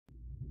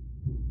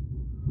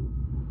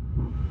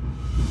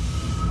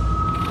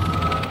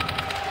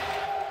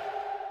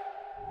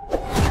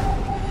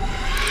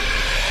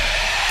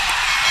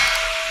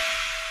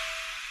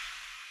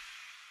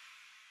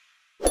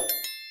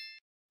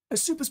A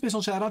super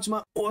special shout out to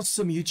my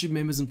awesome YouTube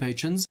members and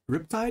patrons,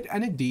 Riptide,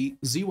 Anik D,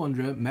 Z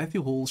Wanderer,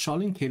 Matthew Hall,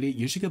 Charlene Kelly,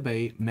 Yushika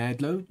Bay,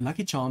 Madlo,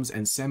 Lucky Charms,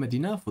 and Sam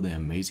Medina for their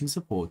amazing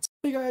support.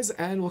 Hey guys,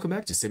 and welcome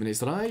back to 7 Days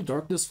to Die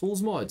Darkness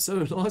Falls mod.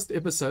 So last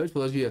episode, for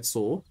those of you that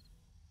saw,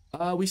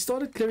 we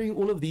started clearing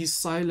all of these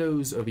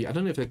silos over here. I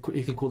don't know if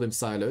you can call them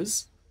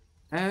silos.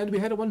 And we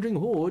had a wandering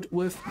horde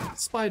with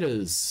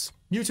spiders.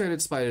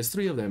 Mutated spiders,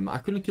 3 of them. I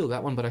couldn't kill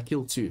that one, but I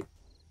killed 2.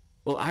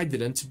 Well, I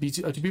didn't. To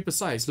be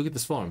precise, look at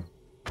this farm.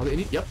 Are there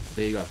any? Yep,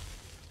 there you go.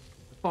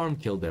 The farm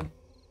killed them.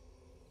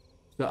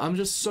 So I'm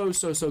just so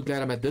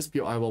glad I'm at this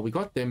POI while we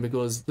got them,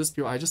 because this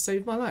POI just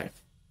saved my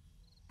life.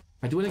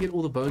 I do want to get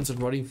all the bones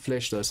and rotting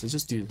flesh though, so let's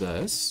just do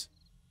this.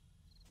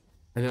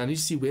 And then I need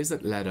to see, where's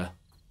that ladder?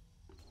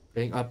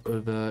 Going up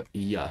over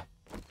here.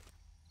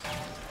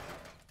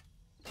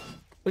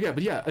 Okay,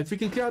 but yeah, if we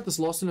can clear out this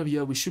last one over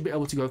here, we should be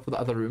able to go for the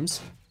other rooms.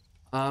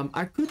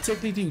 I could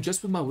technically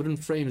just with my wooden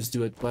frames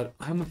do it, but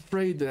I'm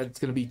afraid that it's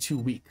going to be too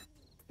weak.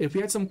 If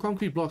we had some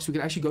concrete blocks, we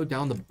could actually go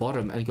down the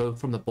bottom and go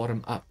from the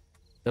bottom up.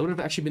 That would have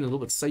actually been a little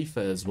bit safer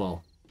as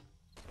well.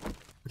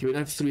 Okay, we don't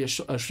have 3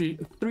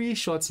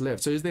 shots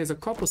left. So if there's a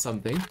cop or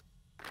something,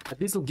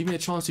 at least it'll give me a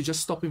chance to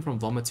just stop him from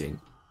vomiting. And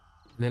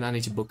then I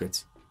need to book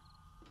it.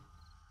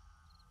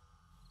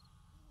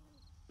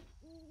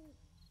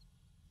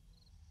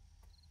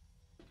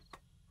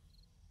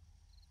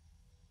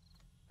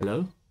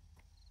 Hello?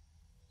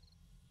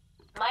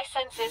 My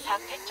senses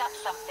have picked up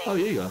something. Oh,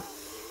 here you go.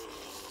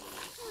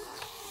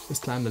 Let's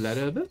climb the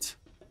ladder a bit.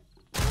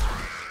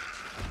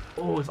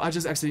 Oh, if I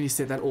just accidentally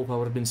set that off, I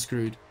would have been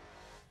screwed.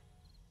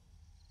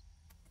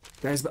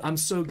 Guys, but I'm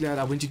so glad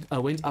I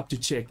went up to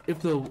check. If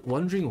the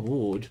wandering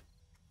horde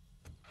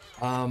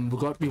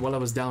got me while I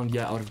was down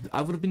here,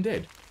 I would have been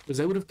dead. Because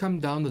they would have come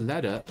down the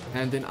ladder,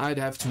 and then I'd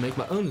have to make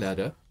my own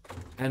ladder.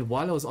 And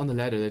while I was on the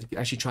ladder, they'd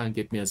actually try and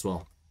get me as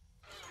well.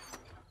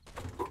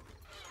 I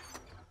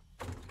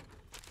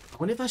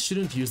wonder if I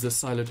shouldn't use this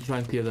silo to try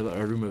and clear the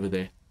room over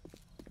there.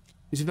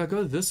 Because if I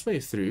go this way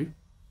through,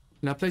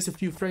 and I place a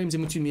few frames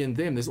in between me and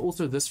them, there's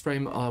also this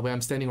frame where I'm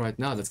standing right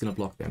now that's going to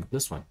block them.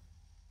 This one.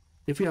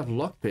 If we have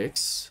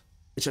lockpicks,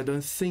 which I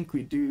don't think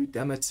we do,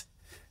 damn it,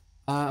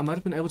 I might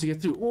have been able to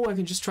get through. Or I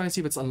can just try and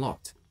see if it's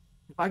unlocked.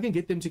 If I can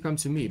get them to come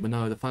to me, but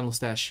no, the final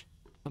stash.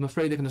 I'm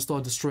afraid they're going to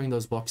start destroying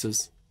those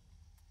boxes.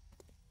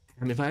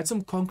 And if I had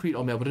some concrete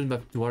on me, I wouldn't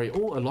have to worry.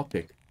 Or a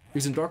lockpick.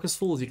 Because in Darkest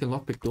Falls, you can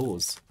lockpick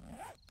doors.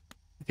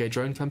 Okay,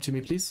 drone, come to me,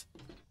 please.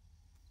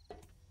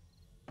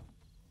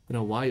 I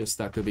don't know why you're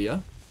stuck over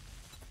here.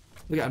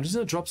 Okay, I'm just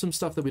going to drop some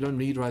stuff that we don't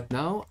need right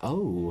now.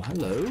 Oh,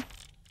 hello.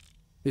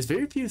 There's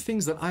very few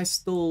things that I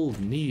still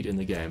need in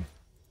the game.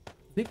 I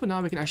think for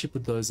now we can actually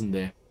put those in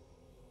there.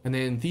 And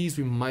then these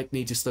we might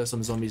need to slow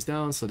some zombies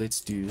down, so let's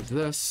do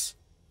this.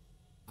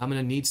 I'm going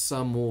to need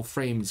some more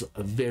frames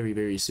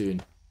very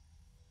soon.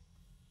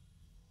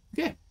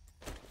 Okay.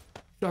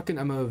 Shotgun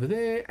ammo over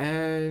there,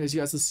 and as you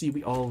guys can see,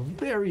 we are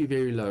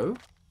very low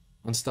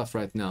on stuff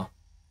right now.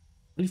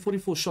 Only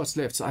 44 shots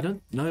left, so I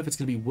don't know if it's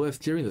going to be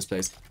worth clearing this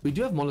place. We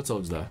do have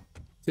Molotovs though.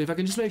 So if I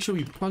can just make sure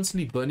we're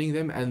constantly burning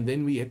them and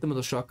then we hit them with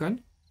a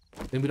shotgun,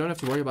 then we don't have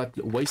to worry about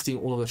wasting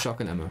all of the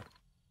shotgun ammo.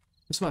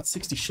 It's about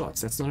 60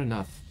 shots, that's not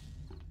enough.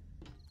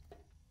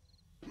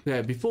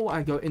 Okay, before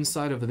I go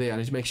inside over there, I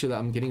need to make sure that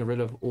I'm getting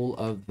rid of all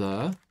of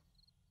the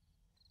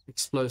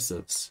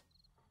explosives.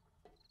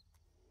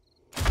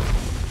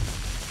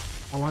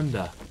 I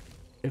wonder,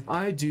 if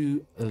I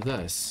do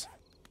this...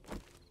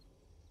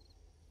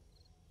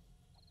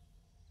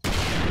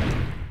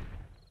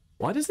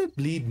 Why does that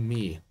bleed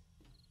me?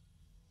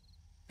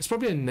 It's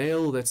probably a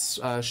nail that's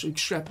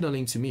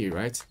shrapneling to me,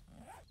 right?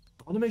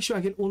 I want to make sure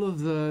I get all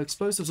of the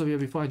explosives over here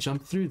before I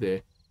jump through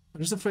there.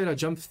 I'm just afraid I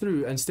jump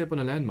through and step on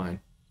a landmine.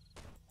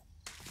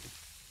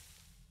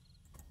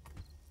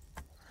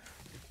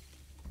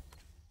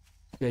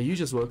 Yeah, you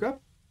just woke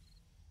up.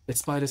 That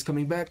spider's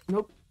coming back.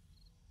 Nope.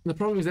 The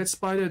problem is that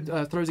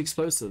spider throws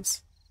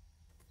explosives.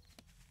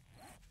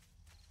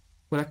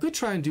 What I could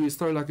try and do is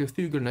throw like a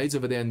few grenades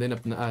over there and then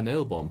a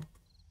nail bomb.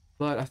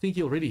 But I think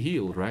he already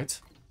healed, right?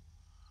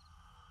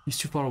 He's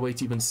too far away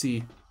to even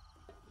see.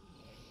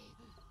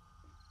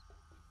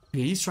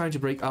 Yeah, he's trying to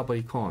break out, but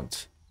he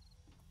can't.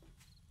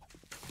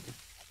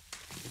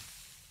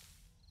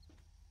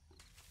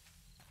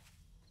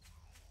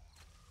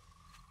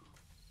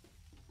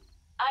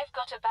 I've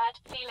got a bad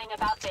feeling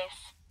about this.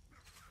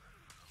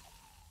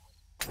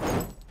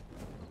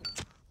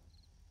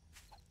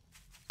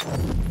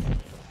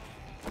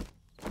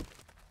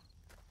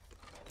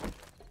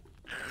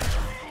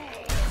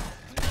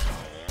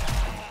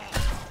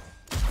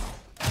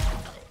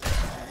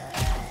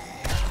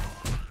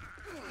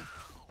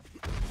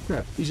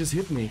 Crap, he just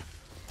hit me.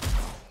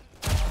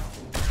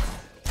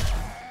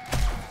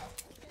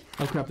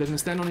 Oh crap, they're gonna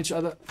stand on each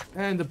other.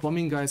 And the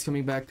bombing guy is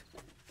coming back.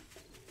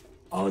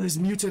 Oh, there's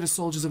mutated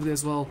soldiers over there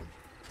as well.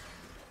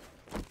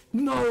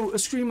 No, a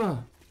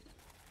screamer.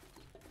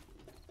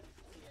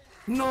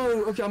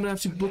 No, okay, I'm gonna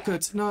have to book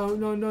it. No,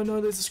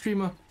 there's a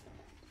screamer.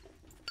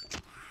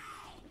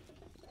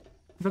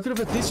 If I could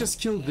have at least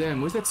just killed them.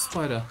 Where's that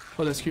spider?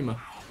 Oh, that screamer.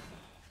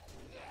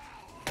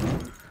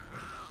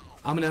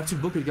 I'm gonna have to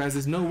book it, guys.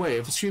 There's no way.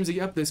 If it screams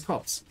up, there's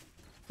cops.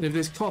 And if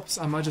there's cops,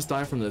 I might just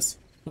die from this.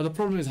 Now the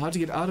problem is how to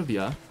get out of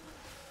here.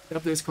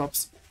 Yep, there's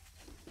cops.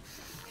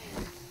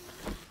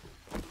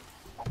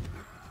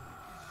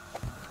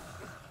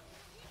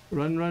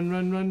 Run, run,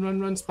 run, run,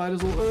 run, run.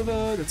 Spiders all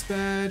over. That's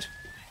bad.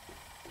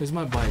 There's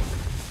my bike.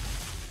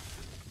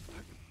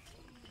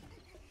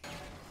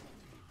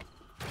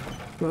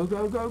 Go,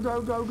 go, go,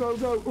 go, go, go,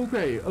 go.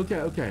 Okay,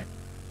 okay, okay.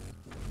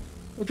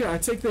 Okay, I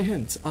take the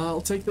hint. I'll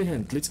take the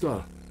hint. Let's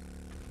go.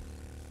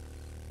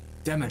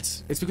 Damn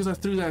it. It's because I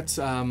threw that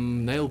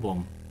nail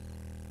bomb.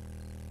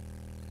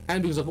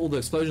 And because of all the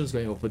explosions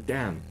going off, but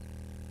damn.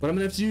 What I'm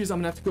gonna have to do is I'm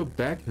gonna have to go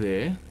back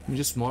there. Let me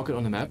just mark it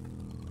on the map.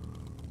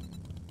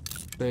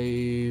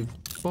 Save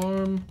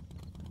farm.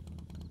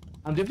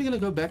 I'm definitely gonna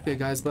go back there,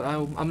 guys, but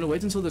I'm gonna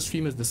wait until the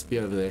streamers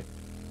disappear over there.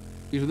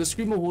 Because with the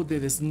screamer horde there,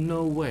 there's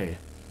no way.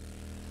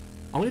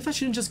 I wonder if I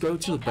shouldn't just go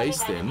to the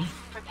base then.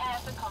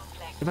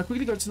 If I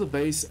quickly go to the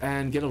base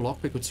and get a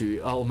lockpick or two,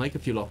 I'll make a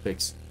few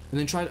lockpicks. And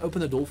then try and open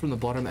the door from the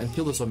bottom and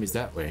kill the zombies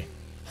that way.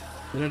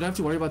 Then I don't have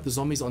to worry about the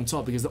zombies on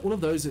top because all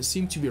of those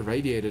seem to be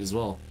irradiated as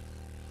well.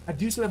 I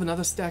do still have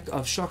another stack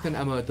of shotgun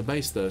ammo at the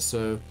base though,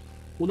 so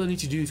all I need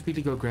to do is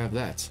quickly go grab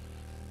that.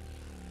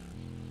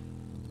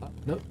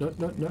 No, no,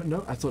 no, no,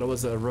 no. I thought it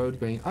was a road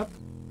going up.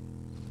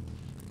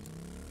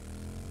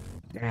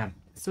 Damn,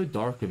 it's so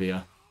dark over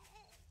here.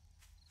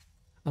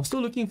 I'm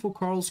still looking for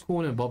Carl's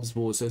Corn and Bob's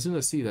Balls, so as soon as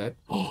I see that...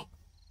 Oh!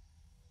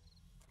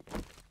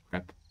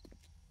 Crap.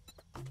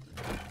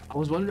 I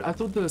was wondering, I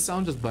thought the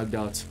sound just bugged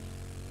out.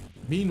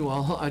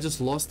 Meanwhile, I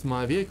just lost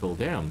my vehicle,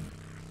 damn.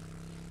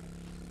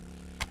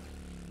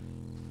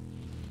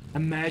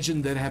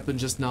 Imagine that happened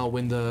just now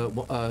when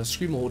the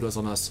screamer horde was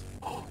on us.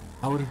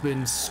 I would have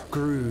been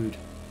screwed.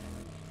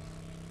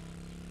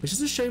 It's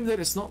just a shame that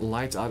it's not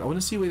light out. I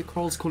want to see where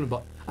Carl's Corn and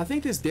Bob... I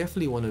think there's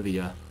definitely one over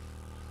here.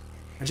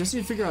 I just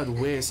need to figure out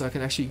where so I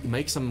can actually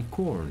make some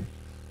corn.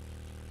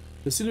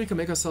 The sooner we can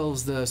make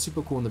ourselves the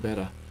super corn, the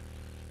better.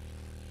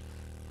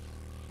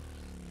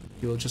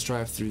 We'll just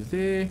drive through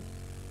there.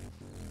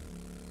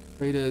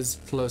 Raiders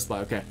close by.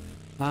 Okay.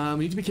 We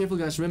need to be careful,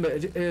 guys. Remember,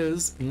 it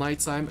is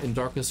nighttime and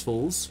darkness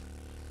falls.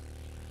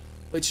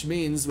 Which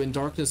means when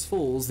darkness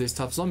falls, there's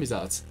tough zombies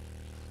out.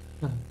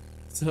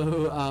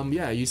 So,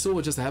 yeah, you saw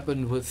what just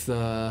happened with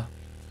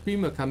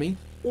Screamer coming.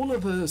 All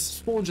of her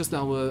spawn just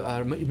now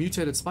were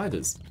mutated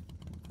spiders.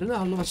 I don't know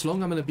how much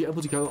longer I'm going to be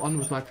able to go on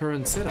with my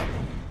current setup.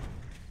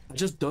 I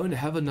just don't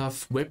have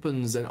enough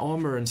weapons and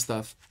armor and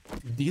stuff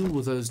to deal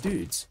with those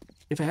dudes.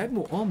 If I had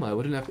more armor, I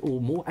wouldn't have, or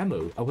more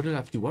ammo, I wouldn't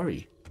have to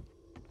worry.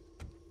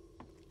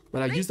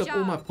 But I used up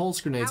all my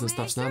pulse grenades and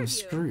stuff, so now I'm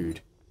screwed.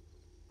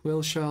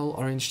 Whale shell,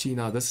 orange tea.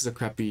 Now this is a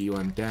crappy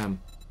one,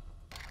 damn.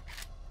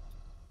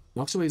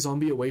 Knocks away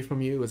zombie away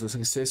from you with a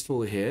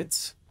successful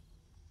hit.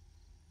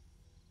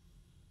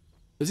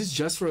 This is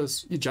just for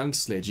a junk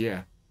sledge,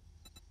 yeah.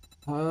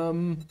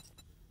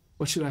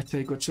 What should I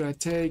take? What should I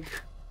take?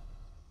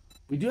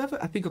 We do have,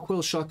 I think, a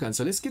quail shotgun,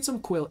 so let's get some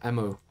quail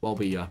ammo while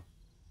we're here.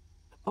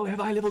 Oh, have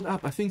I leveled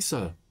up? I think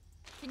so.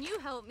 Can you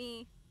help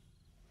me?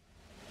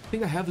 I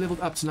think I have leveled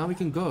up, so now we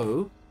can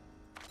go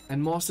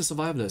and master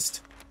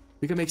survivalist.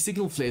 We can make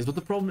signal flares, but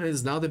the problem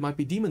is now there might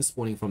be demons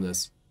spawning from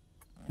this.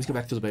 Let's go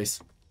back to the base.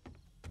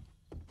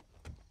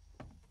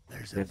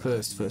 Yeah,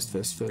 first.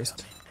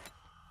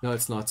 No,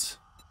 it's not.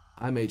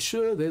 I made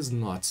sure there's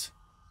not.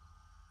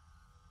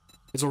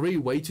 It's already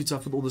way too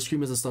tough with all the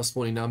screamers and stuff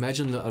spawning. Now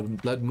imagine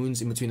blood moons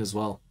in between as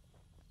well.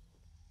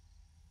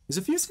 There's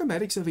a few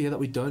schematics over here that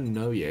we don't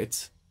know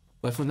yet.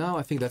 But for now,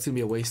 I think that's going to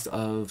be a waste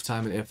of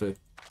time and effort.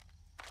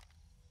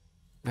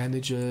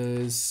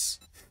 Bandages.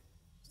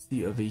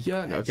 See over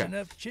here. No,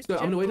 okay. So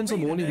I'm going to wait until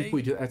morning before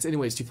we do that. That's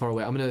anyways too far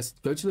away. I'm going to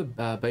go to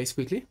the base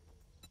quickly.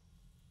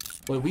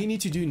 What we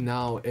need to do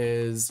now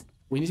is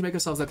we need to make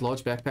ourselves that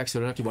large backpack so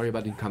we don't have to worry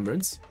about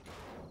encumbrance.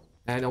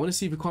 And I want to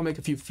see if we can't make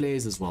a few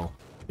flares as well.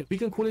 If we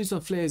can call in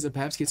some flares and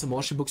perhaps get some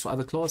mastery books for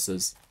other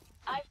classes.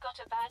 I've got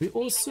a bad Be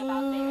feeling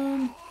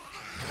awesome.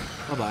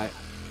 about Bye bye.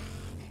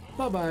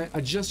 Bye bye.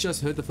 I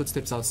just heard the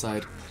footsteps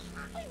outside.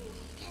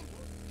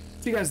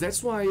 See guys,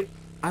 that's why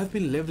I've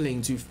been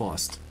leveling too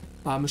fast.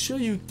 I'm sure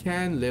you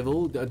can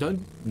level,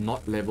 don't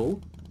not level,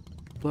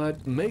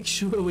 but make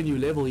sure when you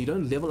level, you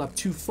don't level up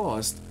too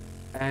fast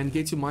and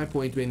get to my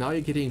point where now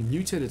you're getting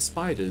mutated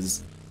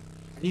spiders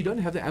and you don't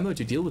have the ammo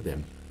to deal with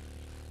them.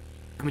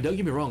 I mean, don't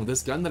get me wrong,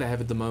 this gun that I have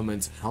at the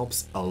moment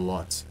helps a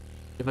lot.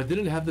 If I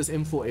didn't have this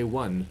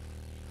M4A1,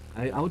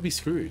 I would be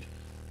screwed.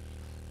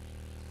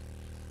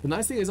 The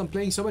nice thing is I'm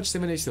playing so much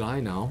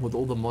 7HCI now with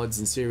all the mods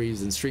and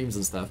series and streams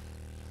and stuff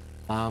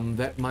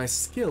that my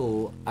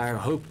skill, I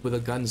hope, with the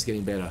gun is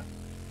getting better.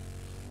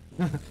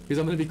 Because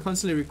I'm going to be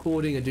constantly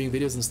recording and doing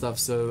videos and stuff,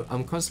 so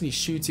I'm constantly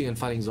shooting and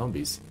fighting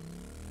zombies.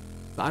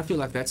 I feel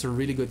like that's a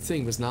really good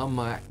thing because now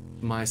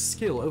my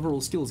skill,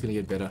 overall skill is going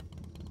to get better.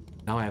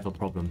 Now I have a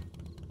problem.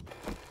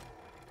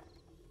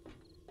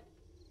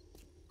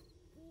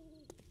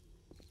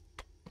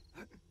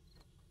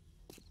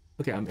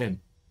 Okay, I'm in.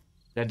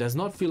 That does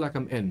not feel like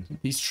I'm in.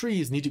 These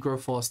trees need to grow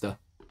faster.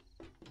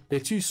 They're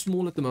too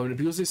small at the moment.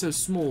 Because they're so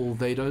small,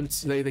 they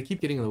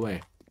keep getting in the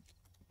way.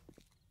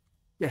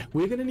 Yeah,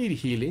 we're gonna need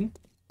healing.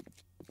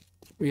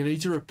 We're gonna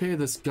need to repair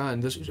this gun.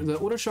 The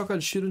auto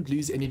shotgun shouldn't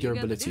lose any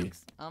durability.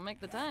 I'll make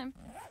the time.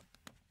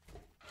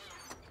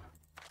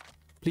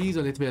 Please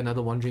don't let there be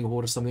another wandering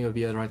horde or something over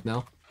here right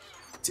now.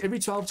 It's every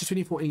 12 to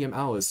 24 in-game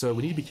hours, so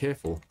we need to be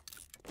careful.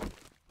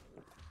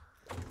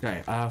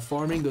 Okay,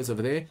 farming goes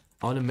over there.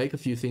 I want to make a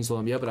few things while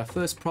I'm here, but I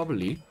first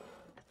probably...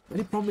 The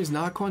only problem is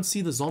now I can't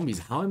see the zombies.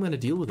 How am I going to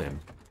deal with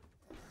them?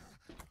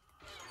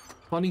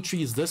 Planting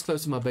trees this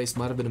close to my base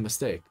might have been a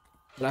mistake.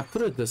 But I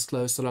put it this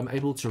close so that I'm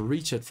able to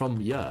reach it from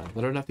here. I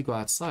don't have to go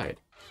outside.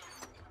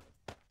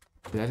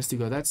 That has to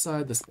go that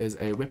side. This is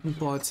a weapon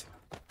part.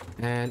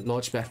 And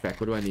large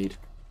backpack. What do I need?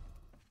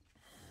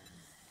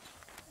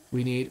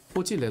 We need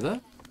 40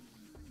 leather.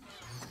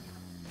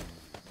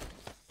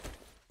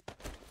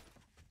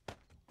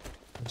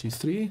 1, 2,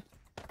 3.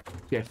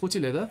 Yeah, 40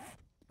 leather.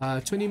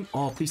 20...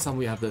 Oh, please tell me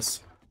we have this.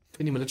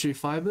 20 military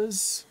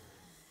fibers.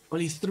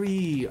 Only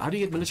 3. How do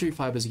you get military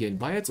fibers again?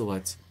 Buy it or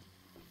what?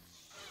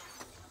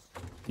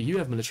 Do you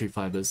have military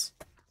fibers?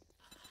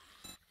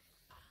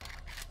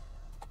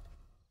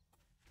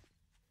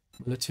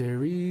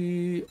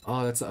 Military...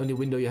 Oh, that's the only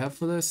window you have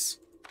for this.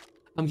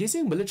 I'm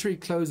guessing military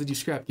clothes that you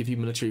scrap give you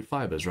military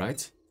fibers,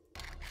 right?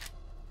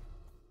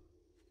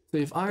 So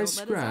if I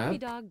scrap... Don't let a zombie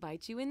dog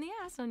bite you in the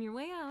ass on your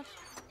way out.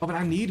 Oh, but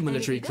I need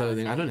military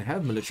clothing. I don't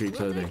have military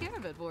clothing. We'll take care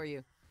of it for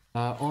you.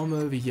 Armor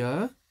over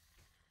here.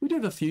 We do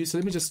have a few, so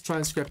let me just try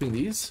and scrapping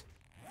these.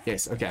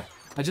 Yes, okay.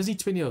 I just need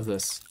 20 of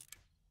this.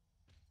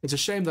 It's a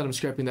shame that I'm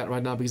scrapping that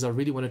right now because I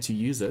really wanted to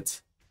use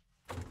it.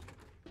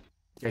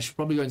 Okay, I should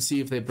probably go and see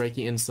if they're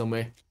breaking in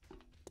somewhere.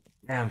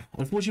 Damn.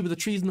 Unfortunately, with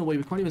the trees in the way,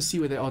 we can't even see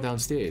where they are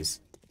downstairs.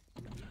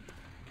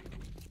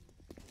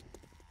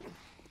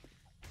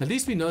 At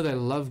least we know they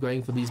love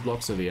going for these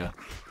blocks over here.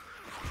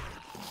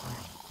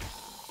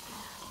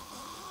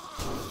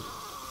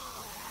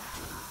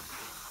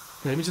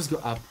 Let me just go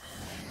up.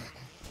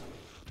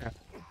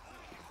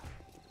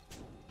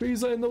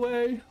 Trees are in the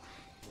way.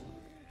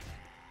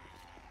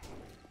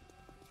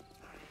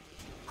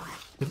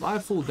 If I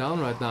fall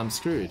down right now, I'm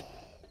screwed.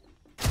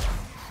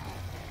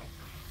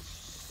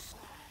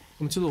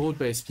 Come to the horde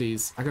base,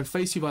 please. I can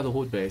face you by the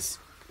horde base.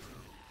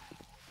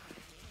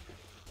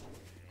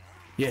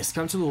 Yes,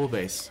 come to the horde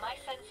base. My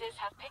senses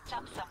have picked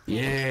up something.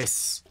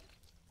 Yes.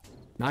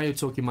 Now you're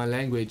talking my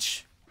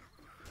language.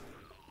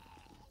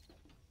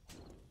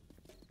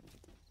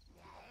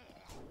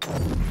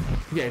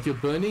 Yeah, if you're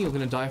burning, you're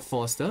gonna die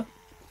faster.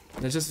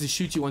 And it's just to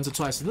shoot you once or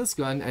twice with this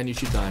gun, and you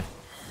should die.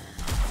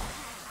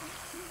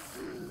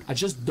 I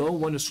just don't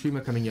want a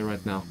screamer coming here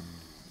right now.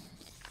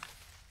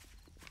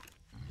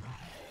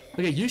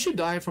 Okay, you should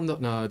die from the...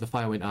 No, the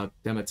fire went out.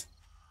 Damn it.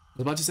 I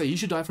was about to say, you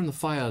should die from the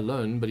fire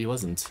alone, but he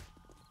wasn't.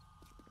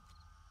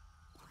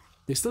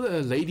 There's still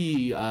a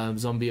lady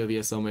zombie over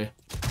here somewhere.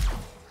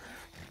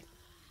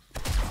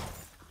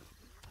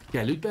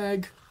 Yeah, loot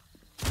bag.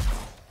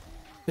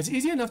 It's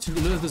easy enough to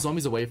lure the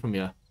zombies away from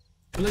here.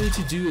 All I need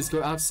to do is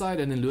go outside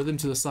and then lure them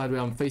to the side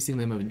where I'm facing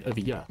them over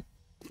here.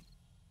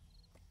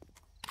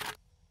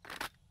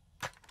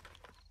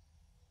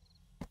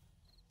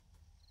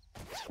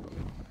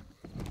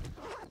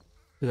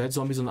 That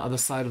zombie's on the other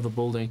side of the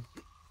building.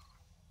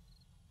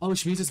 Oh,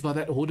 which means it's by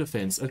that horde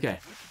defense. Okay.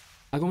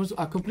 I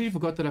completely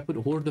forgot that I put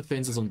horde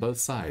defenses on both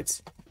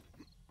sides.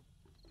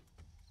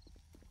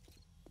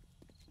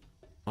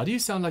 Why do you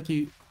sound like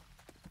you...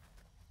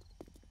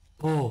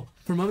 Oh,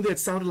 for a moment there it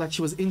sounded like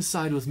she was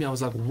inside with me. I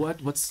was like,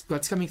 what? What's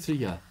coming through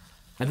here?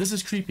 And this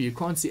is creepy. You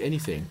can't see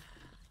anything.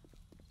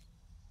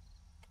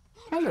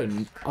 Hello.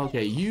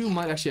 Okay, you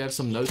might actually have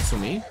some notes for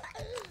me.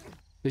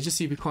 Let's just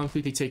see if we can't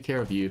completely take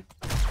care of you.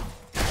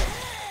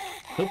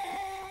 Oh,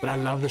 but I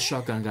love the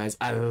shotgun, guys.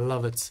 I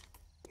love it.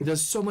 It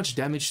does so much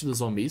damage to the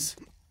zombies.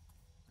 I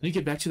need to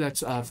get back to that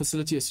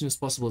facility as soon as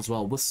possible as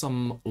well, with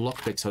some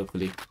lockpicks,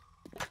 hopefully.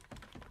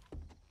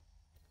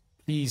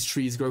 Please,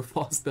 trees, grow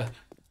faster.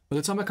 By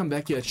the time I come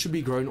back here, it should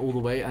be grown all the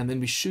way, and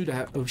then we should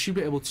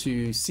be able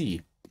to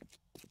see.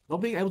 Not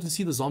being able to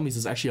see the zombies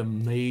is actually a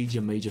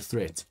major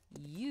threat.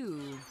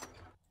 You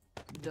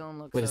don't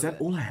look. Wait, so is that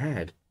good. all I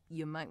had?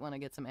 You might want to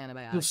get some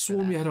antibiotics. I could have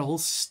sworn we had a whole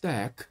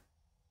stack.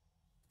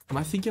 Am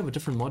I thinking of a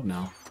different mod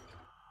now?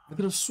 I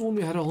could have sworn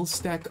we had a whole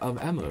stack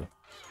of ammo.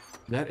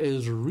 That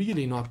is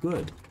really not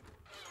good.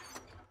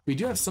 We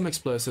do have some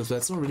explosives, but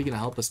that's not really going to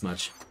help us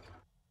much.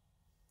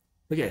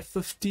 Okay,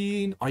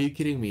 15. Are you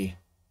kidding me?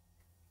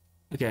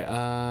 Okay,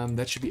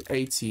 that should be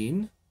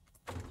 18.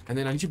 And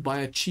then I need to buy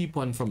a cheap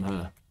one from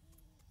her.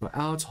 Go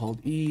out,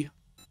 hold E.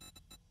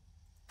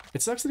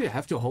 It sucks that I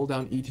have to hold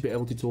down E to be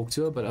able to talk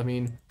to her, but I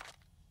mean,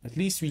 at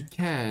least we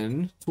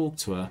can talk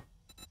to her.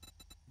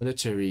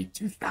 Military,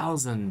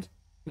 2,000.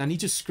 I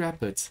need to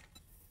scrap it.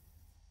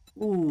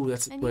 Ooh,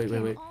 that's... And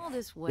wait. all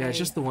this way. Yeah, it's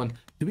just the one.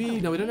 Do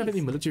we... No, we don't have any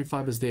military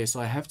fibers there,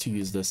 so I have to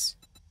use this.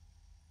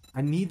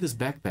 I need this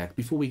backpack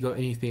before we go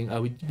anything...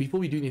 before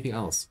we do anything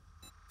else.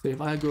 So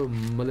if I go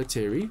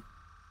military...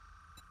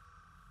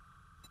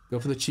 Go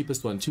for the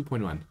cheapest one,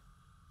 2.1.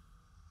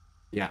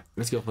 Yeah,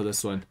 let's go for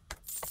this one.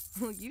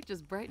 Well, you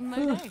just brightened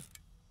my day.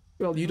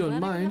 Well, you don't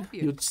Glad I could mind. help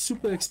you. You're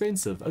super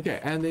expensive. Okay,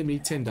 and then we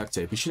need 10 duct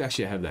tape. We should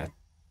actually have that.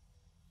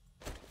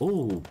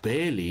 Oh,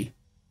 barely.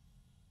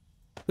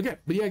 Okay,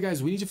 but yeah,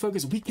 guys, we need to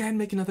focus. We can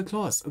make another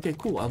class. Okay,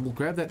 cool. I will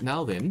grab that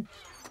now then.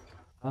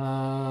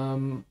 I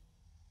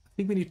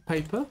think we need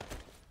paper.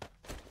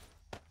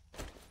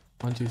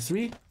 1, 2,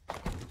 3.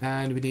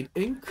 And we need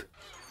ink.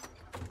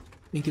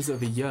 Ink is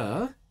over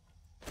here.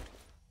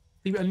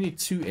 I think we only need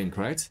 2 ink,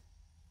 right?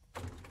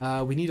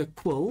 We need a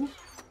quill.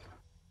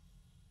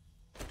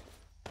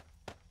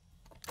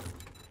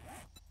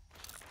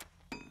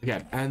 Okay,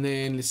 and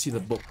then let's see the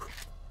book.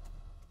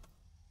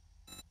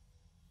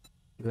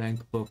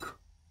 Blank book.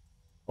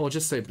 Or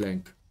just say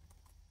blank.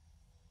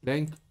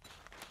 Blank.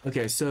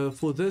 Okay, so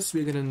for this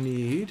we're gonna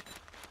need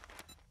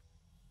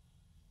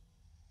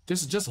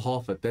just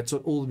half it. That's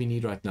what all we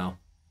need right now.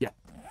 Yeah,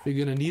 we're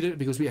gonna need it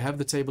because we have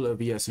the table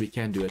over here, so we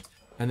can do it.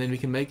 And then we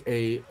can make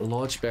a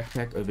large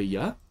backpack over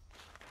here.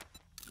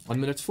 1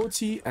 minute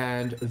 40,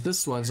 and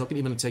this one's not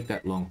even gonna take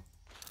that long.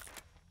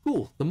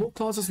 Cool. The more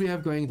classes we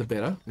have going, the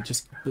better.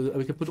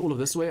 We can put all of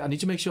this away. I need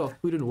to make sure our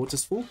food and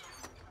water's full.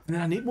 And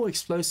then I need more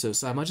explosives,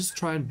 so I might just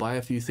try and buy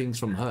a few things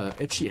from her,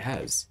 if she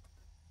has.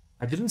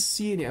 I didn't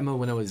see any ammo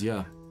when I was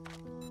here.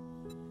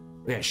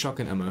 Yeah,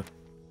 shotgun ammo.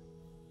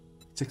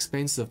 It's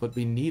expensive, but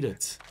we need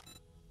it.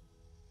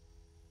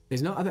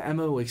 There's no other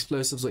ammo or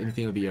explosives or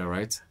anything over here,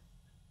 right?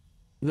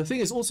 And the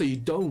thing is also, you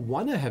don't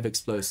want to have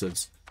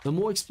explosives. The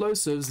more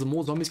explosives, the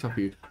more zombies come for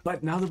you.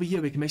 But now that we're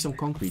here, we can make some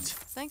concrete.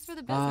 Thanks for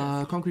the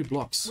business. Concrete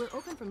blocks. We're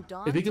open from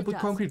dawn If we can to put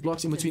dusk. concrete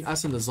blocks in between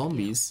us and the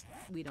zombies,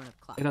 We don't have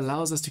clocks. it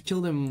allows us to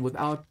kill them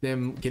without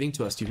them getting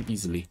to us too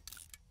easily.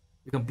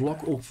 We can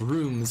block off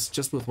rooms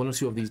just with 1 or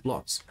 2 of these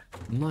blocks.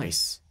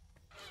 Nice.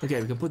 Okay,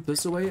 we can put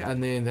this away,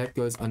 and then that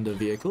goes under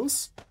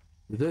vehicles.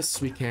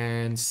 This we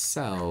can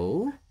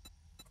sell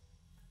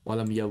while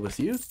I'm here with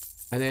you.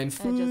 And then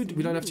food,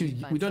 we don't have to,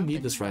 we don't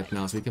need this right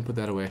now, so we can put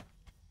that away.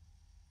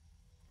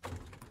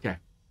 Okay.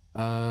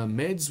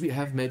 Meds, we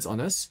have meds on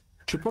us.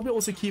 Should probably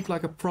also keep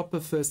like a proper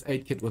first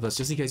aid kit with us,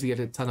 just in case we get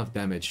a ton of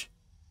damage.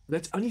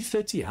 That's only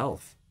 30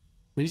 health.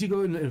 We need to go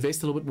and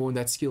invest a little bit more in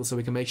that skill so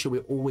we can make sure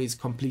we're always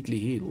completely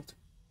healed.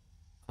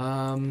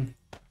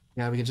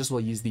 Yeah, we can just well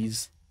use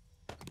these.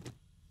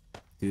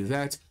 Do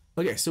that.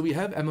 Okay, so we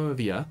have ammo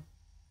over here.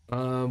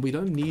 We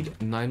don't need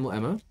 9mm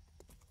ammo,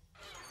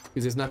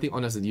 because there's nothing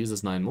on us that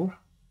uses 9mm.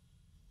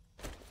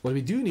 What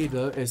we do need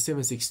though is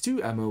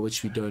 7.62 ammo,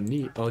 which we don't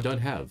need, or don't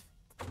have.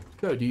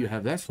 So, do you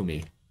have that for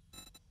me?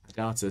 I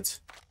doubt it.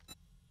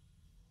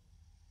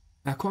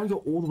 I can't go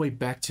all the way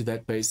back to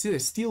that base. See,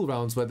 there's steel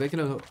rounds, but they're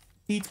gonna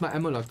eat my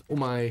ammo like, or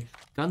my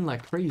gun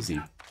like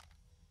crazy.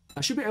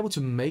 I should be able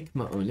to make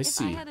my own. Let's If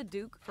see. I had a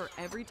Duke for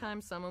every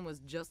time someone was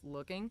just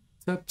looking,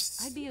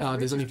 Tips. I'd be as Oh, rich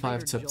there's as only 5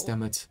 Trader tips, Joel.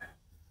 damn it.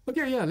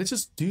 Okay, yeah, let's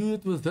just do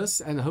it with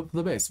this and hope for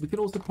the best. We could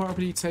also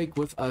probably take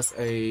with us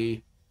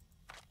a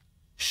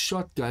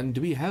shotgun.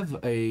 Do we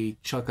have a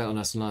shotgun on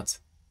us or not?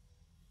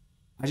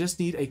 I just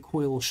need a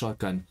coil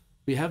shotgun.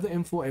 We have the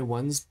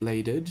M4A1s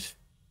bladed.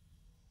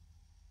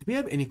 Do we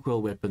have any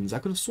coil weapons? I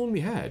could have sworn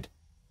we had.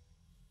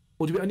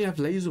 Or do we only have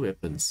laser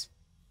weapons?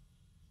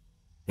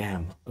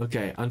 Damn.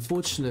 Okay,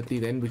 unfortunately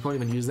then we can't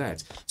even use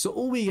that. So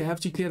all we have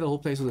to clear the whole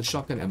place with a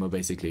shotgun ammo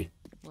basically.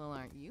 well,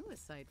 aren't you a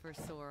sight for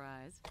sore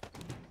eyes?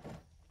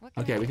 What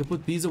can Okay, we can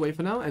put these away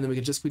for now, and then we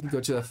can just quickly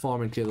go to the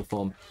farm and clear the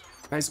farm.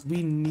 Guys,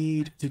 we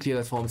need to clear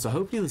that farm, so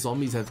hopefully the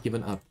zombies have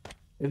given up.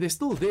 If they're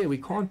still there, we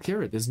can't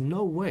clear it. There's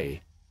no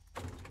way.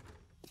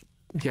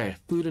 Okay,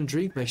 food and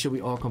drink. Make sure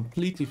we are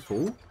completely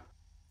full.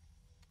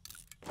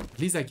 At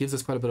least that gives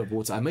us quite a bit of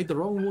water. I made the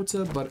wrong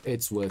water, but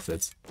it's worth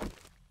it.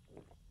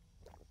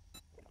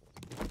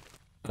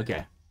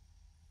 Okay.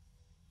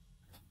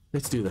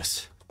 Let's do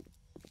this.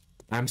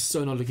 I'm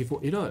so not looking for...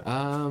 You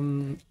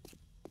know,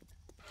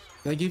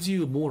 that gives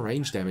you more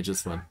range damage,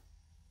 this one.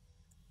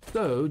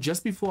 So,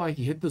 just before I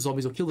hit the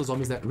zombies or kill the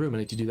zombies in that room, I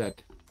need to do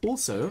that.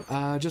 Also,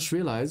 just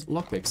realized,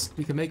 lockpicks.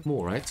 We can make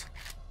more, right?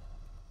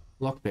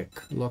 Lockpick,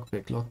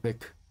 lockpick,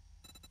 lockpick.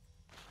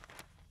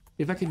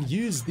 If I can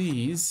use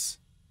these,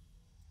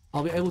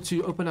 I'll be able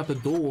to open up the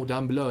door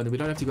down below and we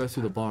don't have to go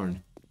through the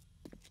barn.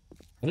 I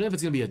don't know if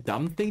it's going to be a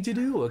dumb thing to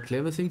do or a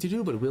clever thing to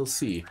do, but we'll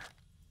see.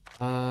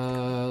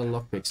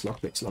 Lockpicks,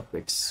 lockpicks,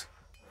 lockpicks.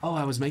 Oh,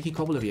 I was making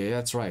cobble over here. Yeah,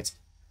 that's right.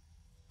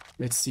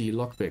 Let's see,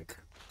 lockpick.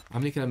 How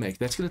many can I make?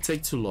 That's going to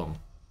take too long.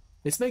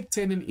 Let's make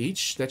 10 in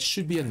each. That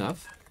should be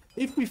enough.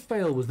 If we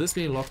fail with this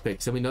many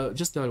lockpicks, then we know,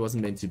 just know it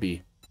wasn't meant to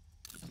be.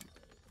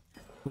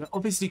 What I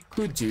obviously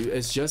could do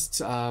is just,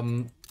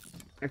 I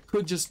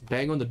could just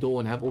bang on the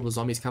door and have all the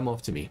zombies come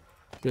after me.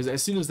 Because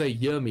as soon as they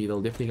hear me,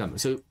 they'll definitely come.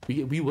 So,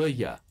 we were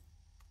here.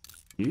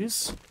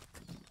 Use.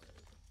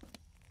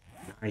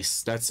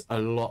 Nice. That's a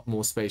lot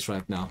more space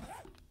right now.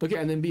 Okay,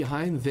 and then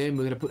behind them,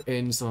 we're going to put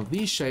in some of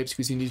these shapes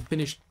because you need to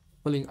finish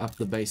filling up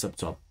the base up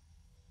top.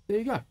 There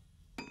you go.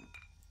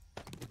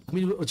 I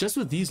mean, just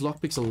with these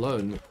lockpicks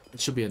alone, it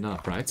should be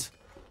enough, right?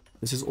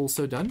 This is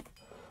also done.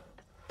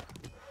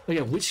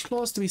 Okay, which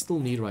class do we still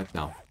need right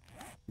now?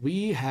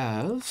 We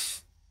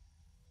have...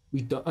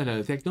 We don't... Oh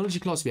no, the technology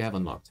class we have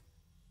unlocked.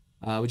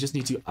 We just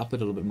need to up it a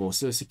little bit more.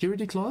 So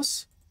security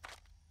class.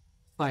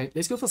 Fine,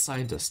 let's go for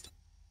scientist.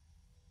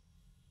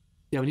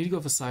 Yeah, we need to go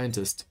for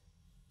scientist.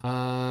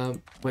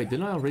 Wait,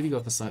 didn't I already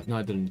go for scientist? No,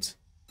 I didn't.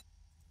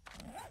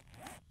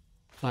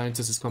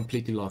 Scientist is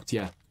completely locked,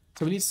 yeah.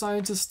 So we need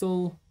scientist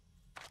still.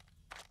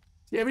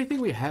 Yeah,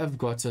 everything we have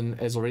gotten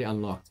is already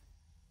unlocked.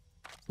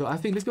 So I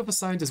think let's go for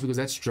scientist because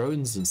that's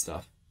drones and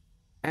stuff.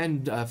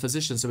 And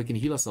physician so we can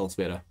heal ourselves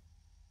better.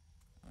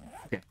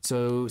 Okay,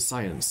 so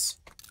science.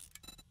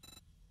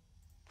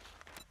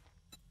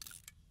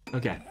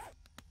 Okay.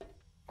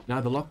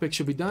 Now the lockpick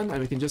should be done and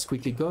we can just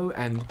quickly go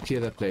and clear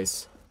that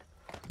place.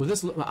 With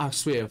this, I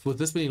swear, with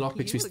this many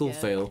lockpicks we still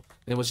fail.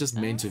 It was just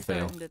meant to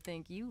fail. To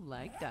think you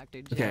like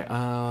Dr. Okay,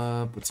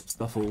 put some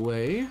stuff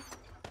away.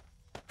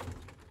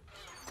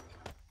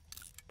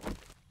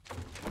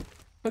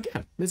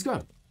 Okay, let's go.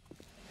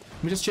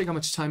 Let me just check how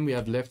much time we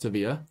have left over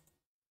here.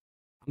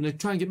 I'm going to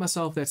try and get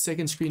myself that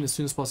second screen as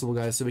soon as possible,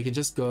 guys, so we can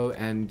just go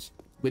and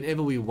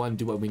whenever we want,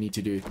 do what we need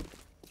to do.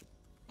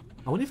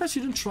 I wonder if I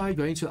shouldn't try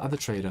going to the other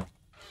trader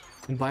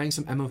and buying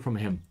some ammo from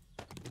him.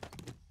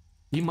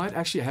 He might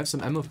actually have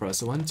some ammo for us.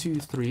 So 1, 2,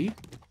 3. If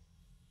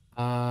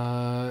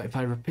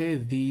I repair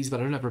these, but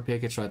I don't have repair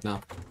kits right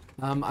now.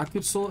 I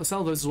could sell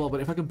those as well,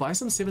 but if I could buy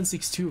some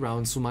 7.62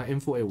 rounds for my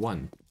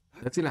M4A1,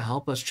 that's going to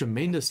help us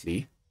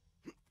tremendously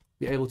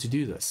be able to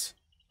do this.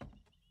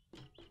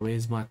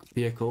 Where's my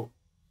vehicle?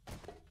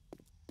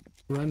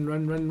 Run,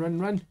 run, run, run,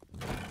 run.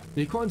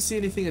 You can't see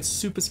anything, it's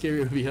super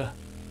scary over here.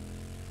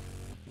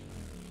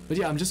 But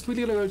yeah, I'm just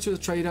quickly going to go to the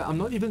trader. I'm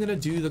not even going to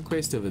do the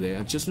quest over there.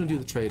 I'm just going to do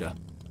the trader.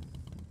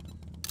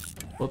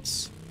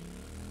 Whoops.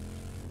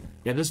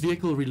 Yeah, this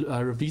vehicle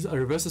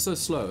reverses so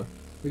slow.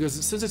 Because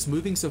since it's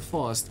moving so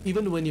fast,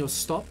 even when you're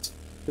stopped,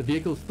 the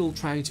vehicle's still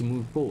trying to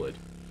move forward.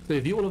 So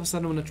if you all of a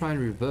sudden want to try and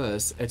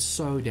reverse, it's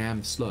so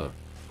damn slow.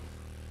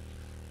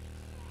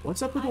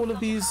 What's up with all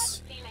of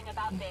these?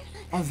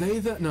 Are they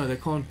the... No, they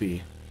can't be.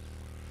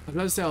 I was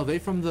going to say, are they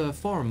from the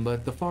farm?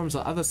 But the farm's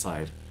the other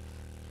side.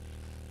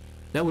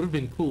 That would have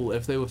been cool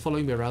if they were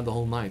following me around the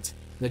whole night.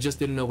 They just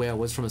didn't know where I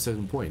was from a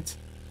certain point.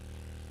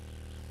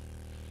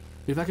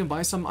 If I can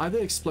buy some either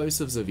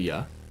explosives over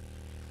here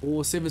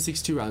or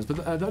 7.62 rounds. But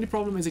the only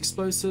problem is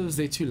explosives,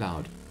 they're too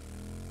loud.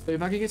 So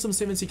if I can get some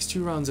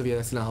 7.62 rounds over here,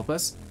 that's going to help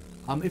us.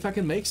 If I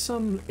can make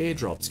some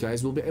airdrops,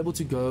 guys, we'll be able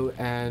to go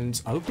and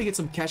hopefully get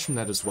some cash from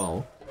that as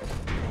well.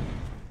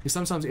 Because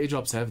sometimes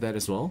airdrops have that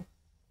as well.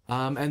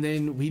 And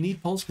then we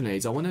need pulse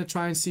grenades. I want to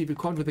try and see if we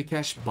can't with the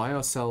cash buy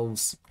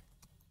ourselves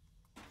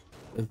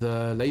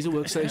the laser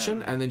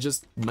workstation and then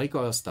just make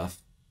our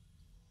stuff.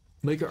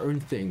 Make our own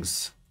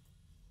things.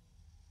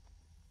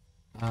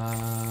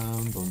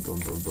 Boom, boom, boom,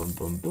 boom,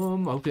 boom,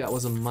 boom. Hopefully that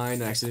wasn't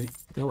mine. Actually,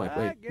 no, wait.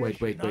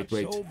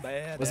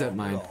 Was that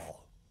mine?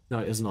 No,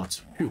 it is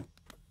not. Phew.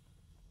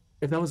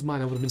 If that was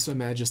mine, I would have been so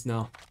mad just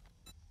now.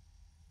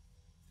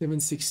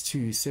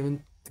 7.62.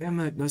 Damn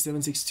it, no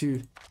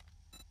 7.62.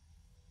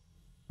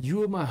 You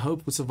were my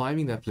hope for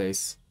surviving that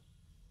place.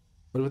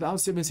 But without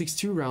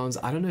 7.62 rounds,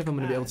 I don't know if I'm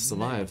going to be able to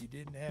survive.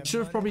 I should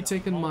have probably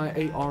taken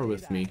my AR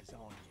with me.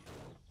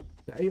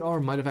 The AR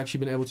might have actually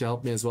been able to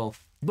help me as well.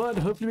 But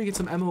hopefully we get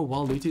some ammo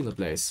while looting the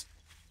place.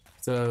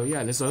 So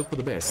yeah, let's hope for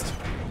the best.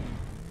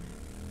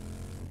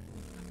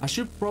 I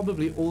should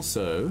probably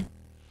also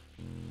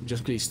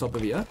just please stop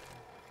over here.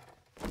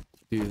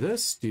 Do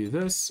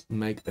this,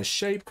 make a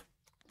shape.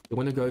 We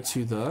want to go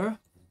to the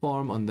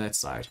farm on that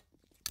side.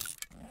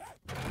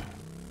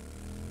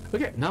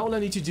 Okay, now all I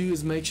need to do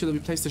is make sure that we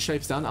place the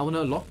shapes down. I want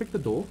to lockpick the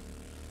door,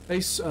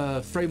 place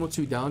a frame or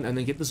two down, and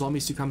then get the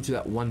zombies to come to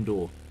that one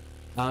door.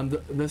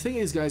 The thing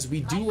is, guys,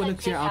 we do want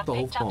to clear out the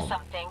whole farm.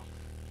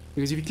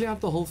 Because if you clear out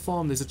the whole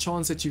farm, there's a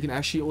chance that you can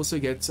actually also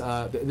get...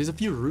 there's a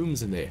few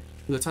rooms in there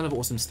with a ton of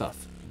awesome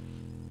stuff.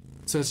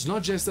 So it's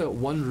not just that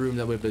one room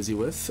that we're busy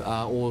with,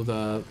 or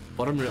the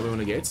bottom room that we want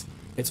to get.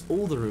 It's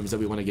all the rooms that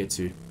we want to get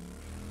to.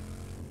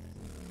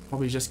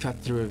 Probably just cut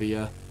through over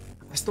here.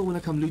 I still want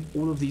to come loot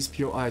all of these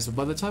pure eyes, but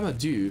by the time I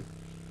do,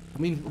 I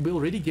mean, we're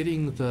already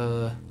getting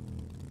the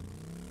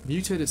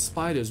mutated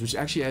spiders, which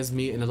actually has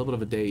me in a little bit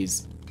of a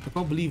daze. I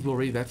can't believe we're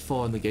already that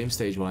far in the game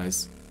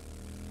stage-wise.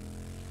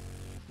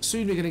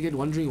 Soon we're going to get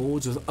Wandering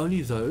Hordes with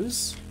only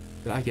those.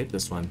 Did I get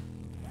this one?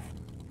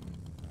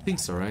 I think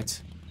so,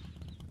 right?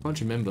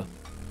 Can't remember.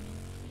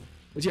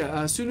 But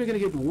yeah, soon we're going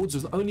to get wards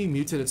with only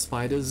mutated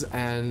spiders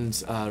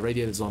and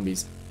radiated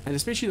zombies. And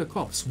especially the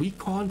cops. We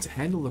can't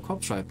handle the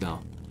cops right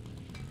now.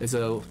 There's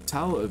a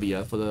tower over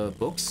here for the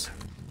books.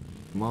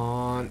 Come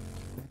on.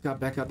 Back up,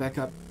 back up, back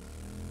up.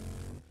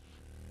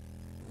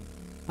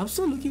 I'm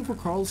still looking for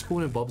Carl's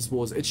Corner and Bob's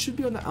Balls. It should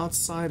be on the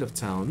outside of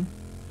town.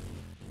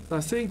 So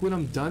I think when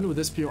I'm done with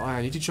this POI,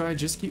 I need to try and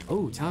just keep...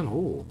 Oh, Town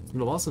Hall. It's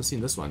been a while since I've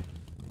seen this one.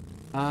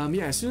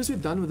 Yeah, as soon as we're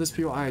done with this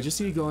POI, I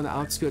just need to go on the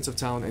outskirts of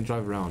town and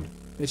drive around.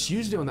 It's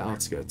usually on the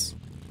outskirts.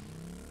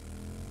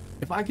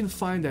 If I can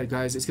find that,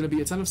 guys, it's going to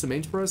be a ton of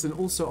cement for us and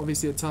also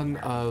obviously a ton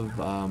of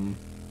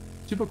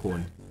super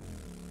corn.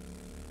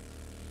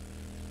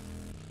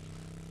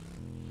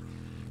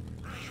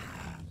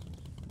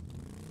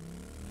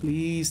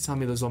 Please tell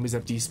me the zombies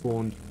have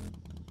despawned.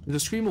 If the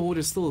Screamer Horde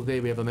is still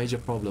there, we have a major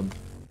problem.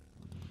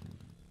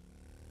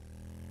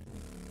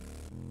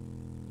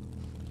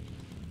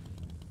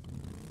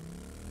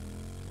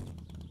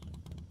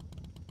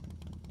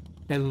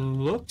 It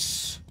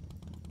looks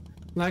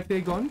like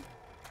they're gone.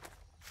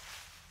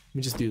 Let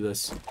me just do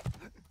this.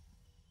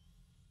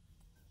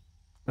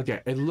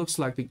 Okay, it looks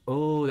like the...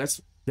 Oh, that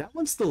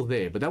one's still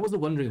there, but that was the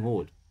Wandering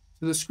Horde.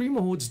 So the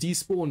Screamer Hordes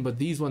despawn, but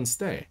these ones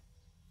stay.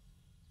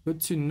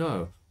 Good to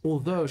know.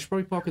 Although, I should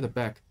probably park at the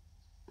back.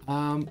 You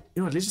know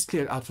what, let's just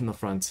clear it out from the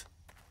front.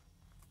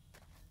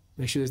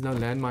 Make sure there's no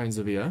landmines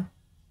over here.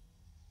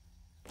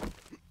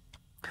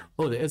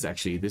 Oh, there is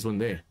actually. There's one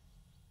there.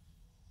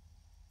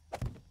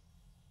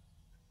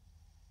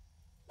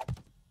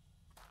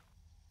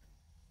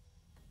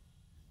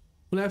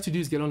 All I have to do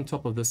is get on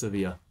top of this over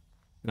here,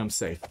 and I'm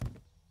safe.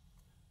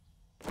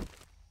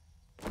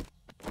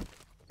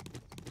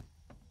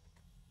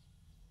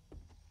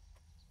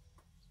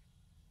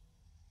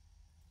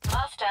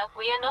 Master,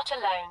 we are not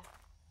alone.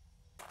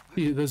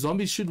 The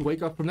zombies should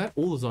wake up from that,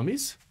 all the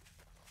zombies.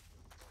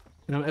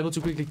 And I'm able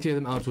to quickly clear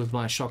them out with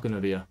my shotgun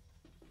over here.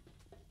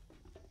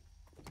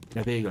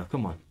 Yeah, there you go,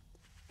 come on.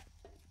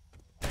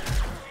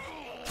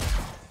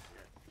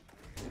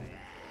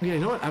 Okay, you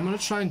know what? I'm gonna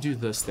try and do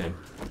this then.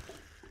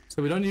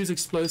 So we don't use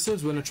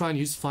explosives, we're gonna try and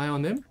use fire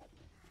on them.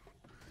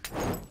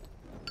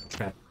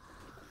 Okay.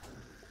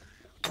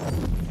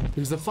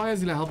 Because the fire is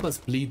gonna help us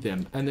bleed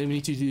them, and then we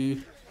need to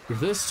do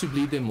this to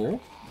bleed them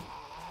more.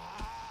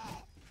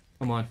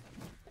 Come on.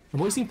 I'm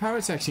wasting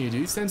parrots action, you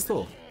dude. Stand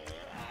still.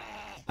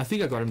 I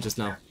think I got him just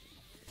now.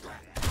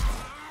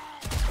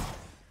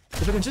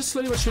 If I can just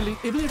slowly but surely,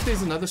 even if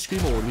there's another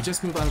Screamer Horde, we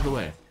just move out of the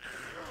way.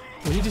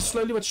 We need to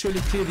slowly but surely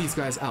clear these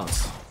guys out.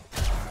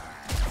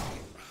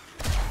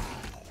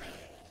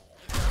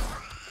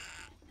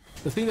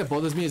 The thing that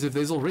bothers me is if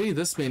there's already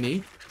this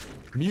many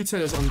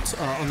mutators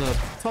on the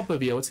top of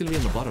here, what's going to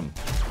be on the bottom?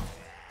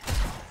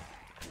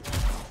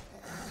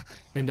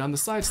 Aim down the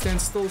side,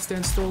 stand still,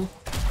 stand still.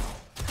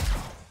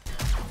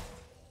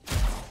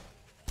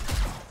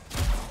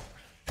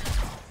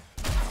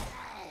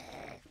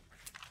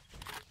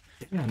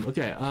 Damn,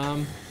 okay,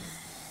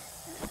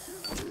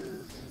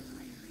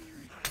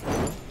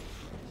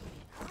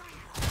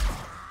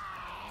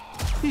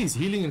 he's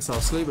healing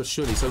himself slowly but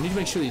surely, so we need to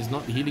make sure he's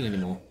not healing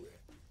anymore.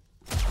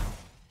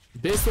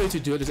 The best way to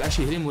do it is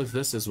actually hit him with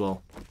this as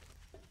well.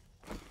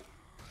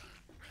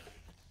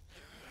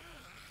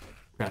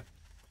 Crap.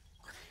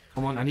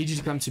 Come on, I need you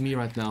to come to me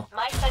right now.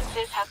 My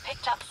senses have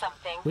picked up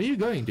something. Where are you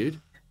going,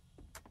 dude?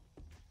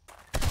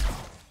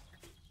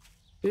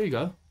 There you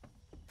go.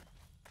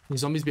 Any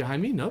zombies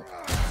behind me? Nope.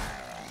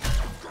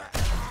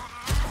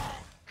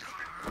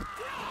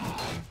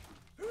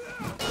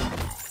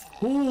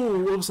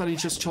 Oh, all of a sudden he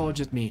just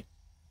charged at me.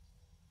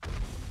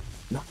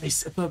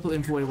 Nice, a purple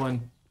M4A1.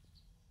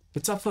 The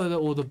tougher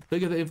or the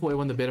bigger the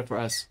M4A1, the better for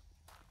us.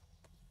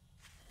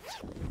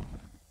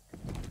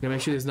 Gonna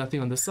make sure there's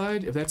nothing on this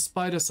side. If that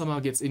spider somehow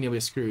gets in here,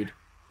 we're screwed.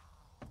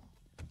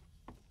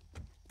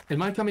 It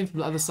might come in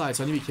from the other side,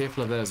 so I need to be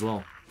careful of that as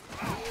well.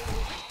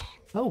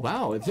 Oh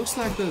wow, it looks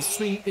like the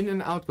swing in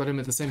and out got him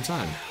at the same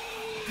time.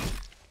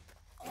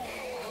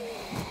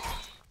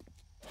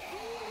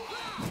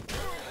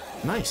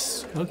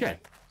 Nice, okay.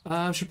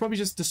 Should probably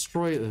just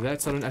destroy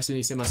that so I don't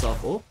accidentally set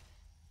myself off.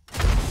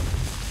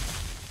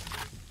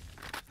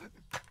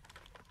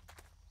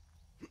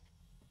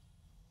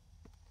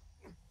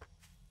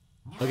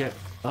 Okay,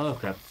 oh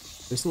crap.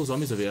 There's still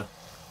zombies over here.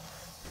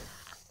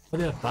 Oh,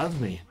 they're above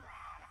me.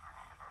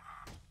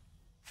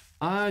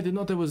 I did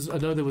not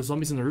know there was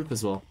zombies on the roof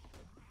as well.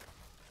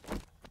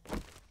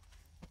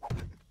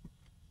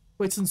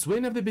 Wait, since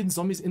when have there been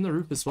zombies in the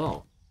roof as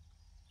well?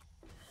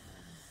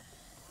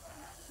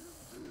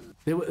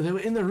 They were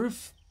in the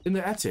roof, in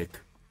the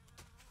attic.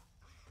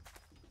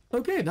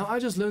 Okay, now I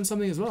just learned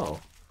something as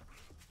well.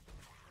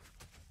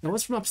 Now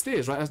what's from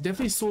upstairs, right? I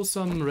definitely saw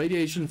some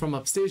radiation from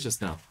upstairs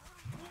just now.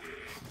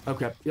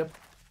 Okay, yep.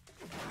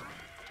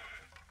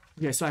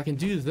 Okay, so I can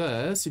do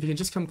this. If you can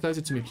just come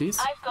closer to me, please.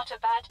 I've got a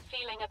bad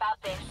feeling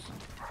about this.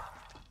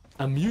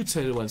 A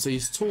mutated one, so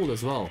he's tall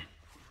as well.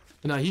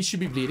 Now he should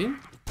be bleeding.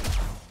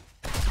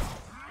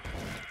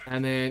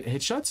 And then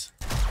headshot.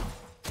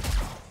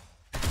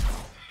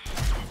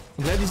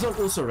 I'm glad he's not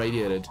also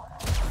radiated.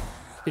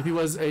 If he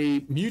was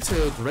a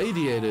mutated,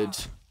 radiated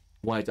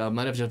white, I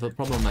might have just a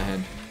problem on my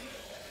hand.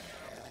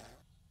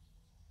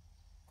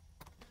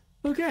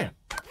 Okay.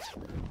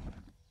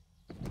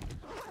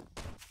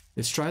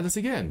 Let's try this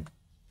again.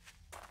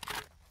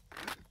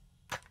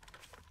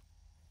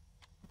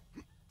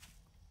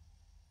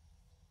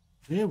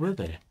 Where were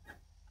they?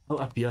 Oh,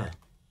 up here.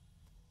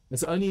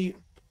 That's the only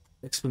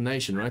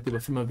explanation, right? They were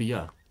from over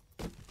here.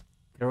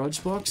 Garage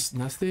box,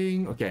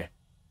 nothing. Okay.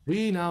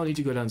 We now need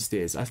to go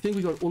downstairs. I think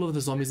we got all of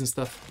the zombies and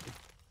stuff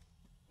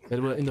that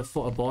were in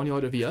the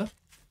barnyard over here.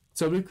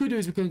 So what we could do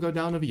is we can go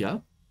down over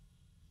here.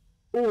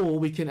 Or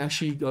we can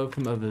actually go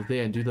from over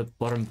there and do the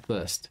bottom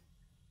first.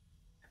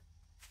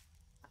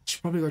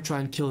 should probably go try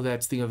and kill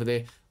that thing over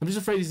there. I'm just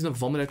afraid he's gonna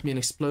vomit at me and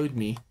explode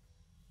me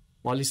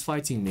while he's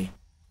fighting me.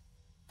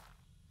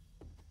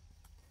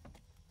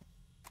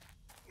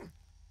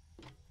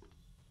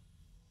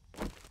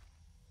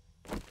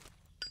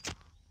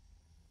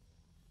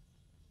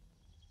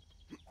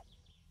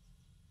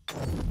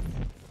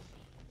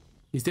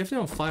 He's definitely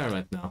on fire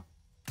right now.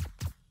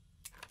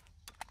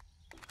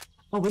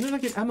 Oh, when did I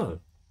get ammo?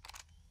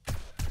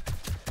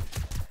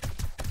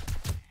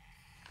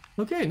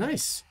 Okay,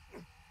 nice.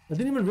 I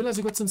didn't even realize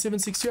I got some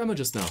 7.62 ammo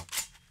just now.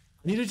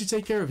 I needed to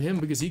take care of him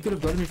because he could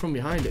have gotten me from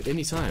behind at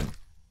any time.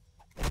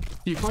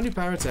 You can't do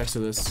power attacks to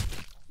this.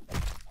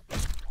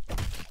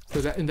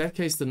 So that in that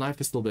case, the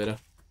knife is still better.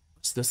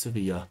 What's this over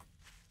here?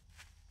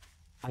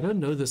 I don't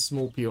know this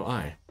small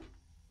POI.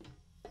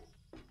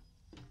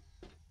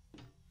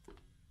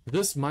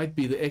 This might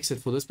be the exit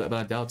for this, but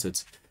I doubt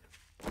it.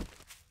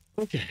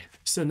 Okay,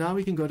 so now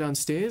we can go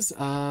downstairs.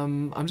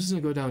 I'm just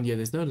gonna go down here.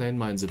 There's no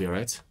landmines over here,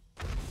 right?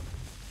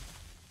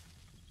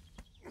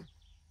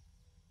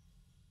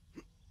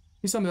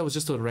 He's something that was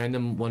just a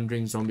random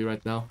wandering zombie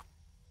right now.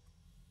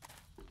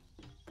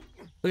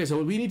 Okay, so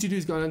what we need to do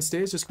is go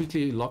downstairs, just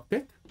quickly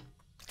lockpick.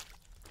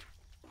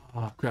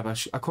 Oh crap,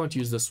 I can't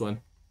use this one.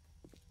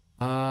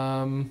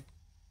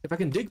 If I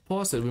can dig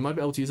past it, we might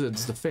be able to use it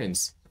as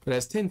defense. But it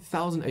has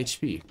 10,000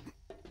 HP.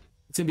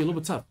 It's gonna be a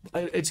little bit tough.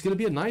 It's gonna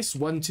be a nice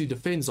one to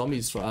defend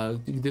zombies.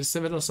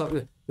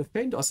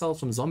 Defend ourselves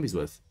from zombies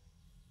with.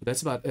 But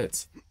that's about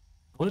it. I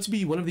want it to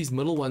be one of these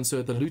middle ones so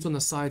that the loot on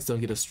the sides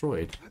don't get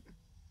destroyed.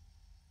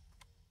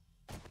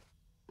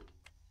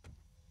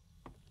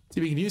 See,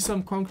 we can use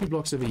some concrete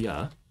blocks over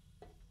here.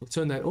 We'll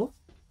turn that off.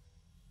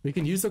 We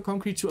can use the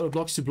concrete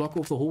blocks to block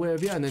off the hallway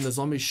over here, and then the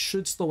zombies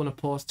should still want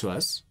to pass to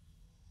us.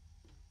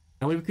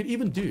 And what we could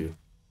even do,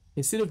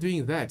 instead of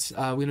doing that,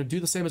 we're going to do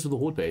the same as with the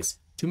horde base,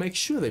 to make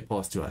sure they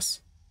pass to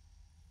us.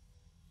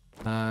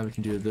 We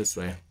can do it this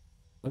way.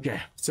 Okay,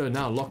 so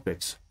now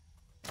lockpicks.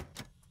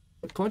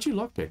 But can't you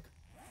lockpick?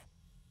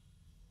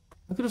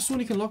 I could have sworn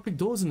you can lockpick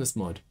doors in this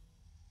mod.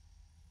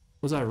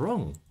 Was I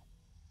wrong?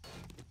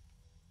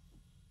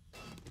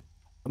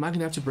 Am I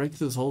gonna have to break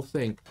through this whole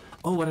thing?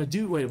 Oh, what I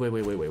do? Wait.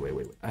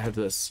 I have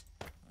this.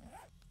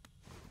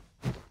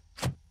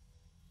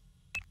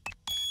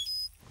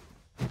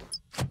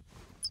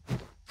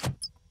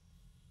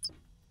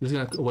 Just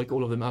gonna wake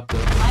all of them up though.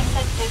 My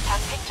sensors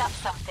have picked up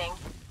something.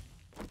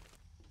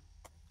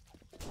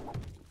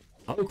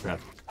 Oh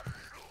crap.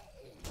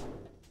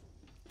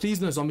 Please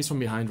no zombies from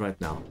behind right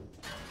now.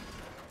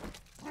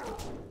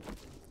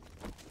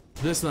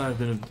 This might have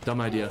been a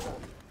dumb idea.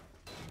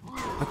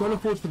 I can't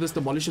afford for this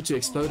demolisher to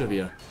explode over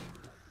here.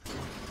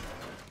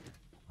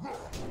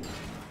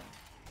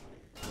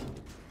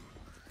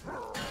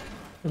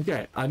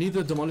 Okay, I need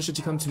the demolisher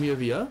to come to me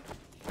over here.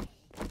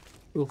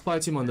 We'll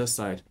fight him on this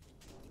side.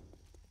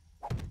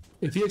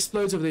 If he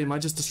explodes over there, he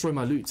might just destroy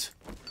my loot.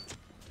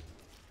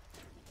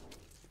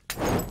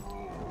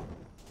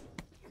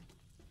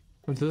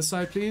 Come to this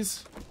side,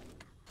 please.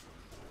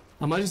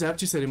 I might just have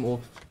to set him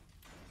off.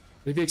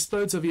 If he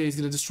explodes over here, he's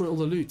going to destroy all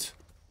the loot.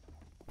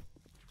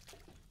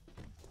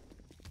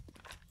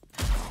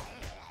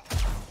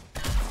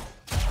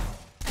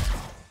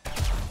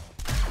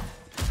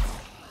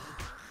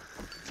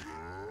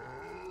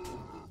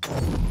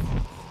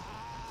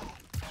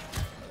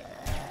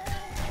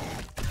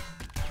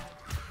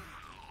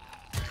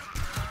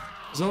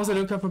 As long as I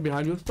don't come from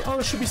behind you. Oh,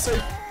 it should be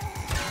safe.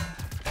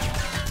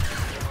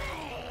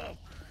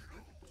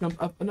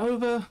 Jump up and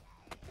over.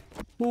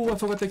 Oh, I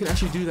forgot they can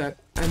actually do that.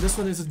 And this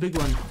one is a big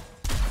one.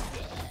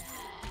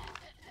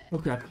 Oh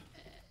crap.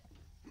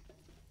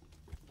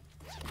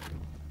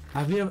 I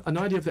have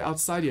no idea if they're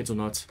outside yet or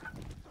not.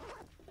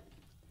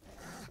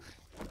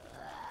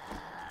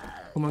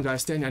 Come on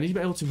guys, stand here. I need to be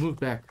able to move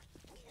back.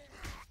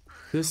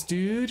 This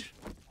dude.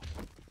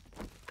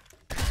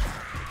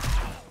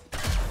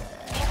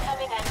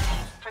 Incoming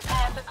enemies.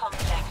 Prepare for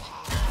conflict.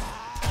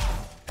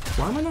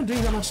 Why am I not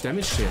doing that much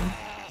damage to him?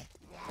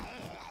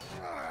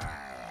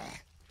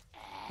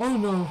 Oh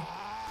no.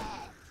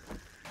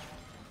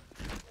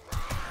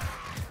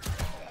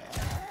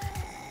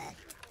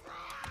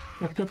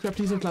 Crap,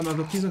 please don't climb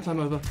over, please don't climb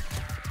over.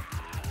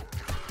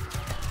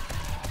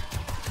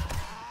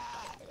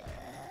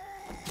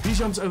 If he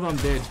jumps over, I'm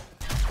dead.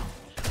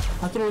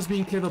 I thought I was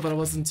being clever, but I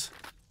wasn't.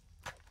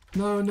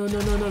 No,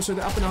 so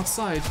they're up and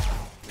outside.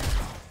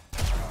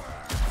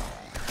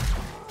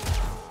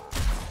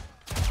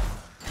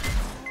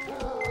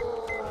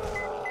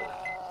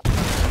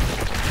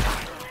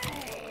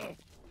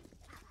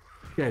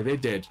 Okay, they're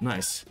dead.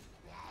 Nice.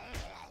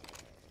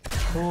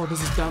 Oh,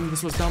 this is dumb.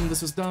 This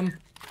was dumb.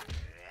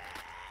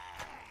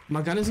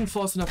 My gun isn't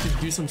fast enough to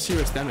do some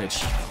serious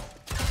damage.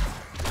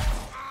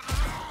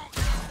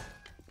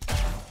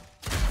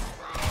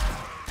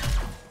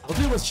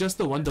 Hopefully it was just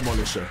the one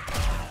demolisher.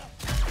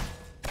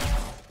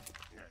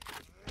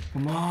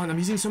 Come on, I'm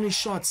using so many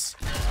shots.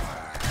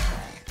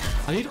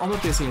 I need armor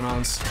piercing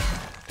rounds.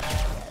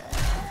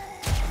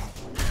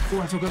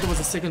 Oh, I forgot there was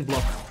a second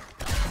block.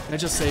 That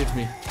just saved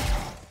me.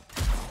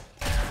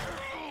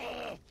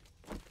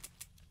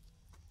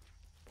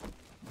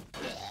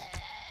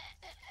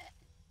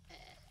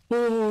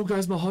 Oh,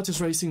 guys, my heart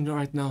is racing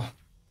right now.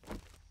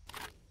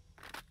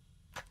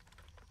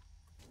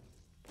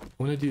 I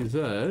want to do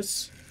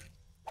this.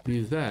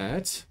 Do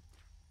that.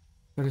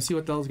 I can see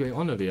what the hell's going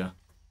on over here.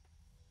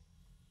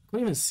 I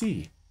can't even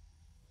see.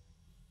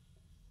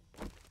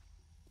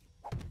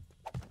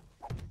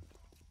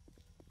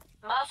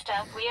 Master,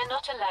 we are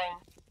not alone.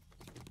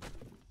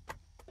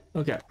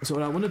 Okay, so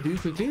what I want to do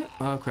quickly...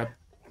 Oh, crap.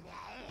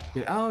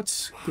 Get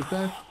out. Get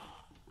back.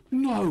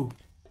 No!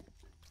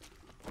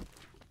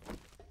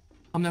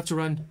 I'm gonna have to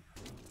run.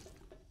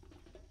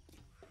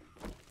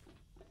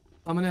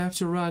 I'm gonna have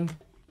to run.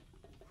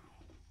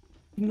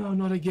 No,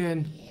 not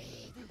again.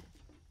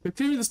 We're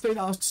clearing the state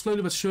out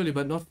slowly but surely,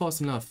 but not fast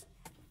enough.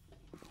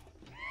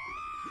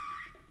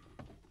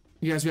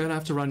 You guys, we're gonna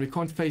have to run. We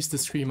can't face the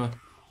screamer.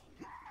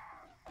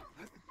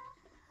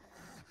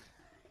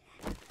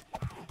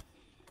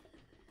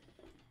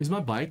 Is my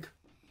bike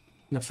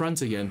in the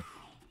front again?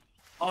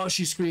 Oh,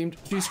 she screamed.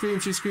 She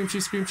screamed. She screamed. She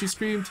screamed. She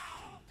screamed.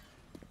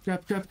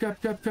 Crap, crap,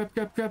 crap, crap, crap,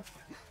 crap, crap.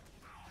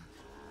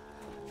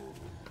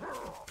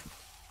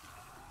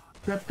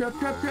 Crap, crap,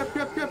 crap, crap,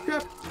 crap, crap,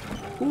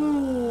 crap.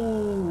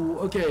 Ooh,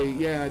 okay,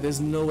 yeah, there's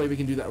no way we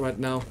can do that right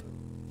now.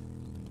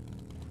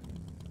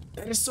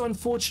 That is so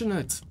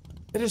unfortunate.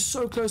 It is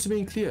so close to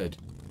being cleared.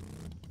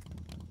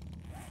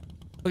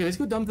 Okay, let's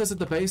go dump this at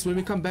the base. When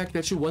we come back,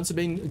 that should once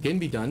again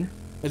be done.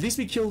 At least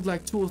we killed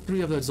like 2 or 3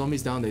 of those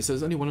zombies down there, so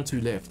there's only 1 or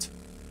 2 left.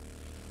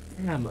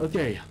 Damn,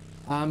 okay.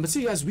 But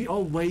see guys, we are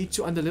way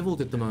too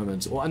underleveled at the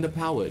moment, or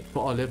underpowered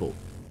for our level.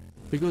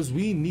 Because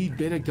we need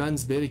better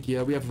guns, better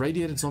gear. We have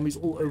radiated zombies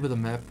all over the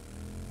map.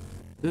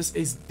 This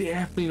is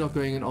definitely not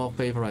going in our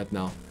favor right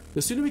now.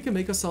 The sooner we can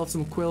make ourselves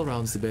some quail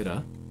rounds, the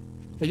better.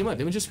 Hey, you might,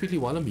 let me just quickly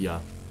while I'm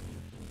here.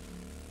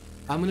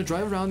 I'm going to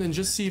drive around and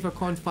just see if I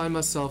can't find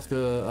myself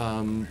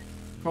the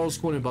Carl's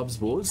Corner and Bub's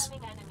boards.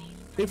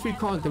 If we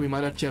can't, then we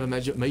might actually have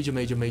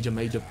a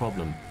major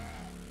problem.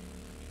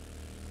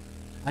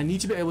 I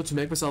need to be able to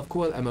make myself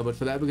coil ammo, but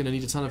for that we're going to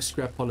need a ton of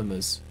scrap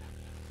polymers.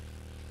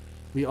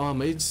 We are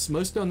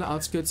mostly on the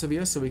outskirts of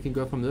here, so we can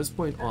go from this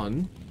point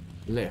on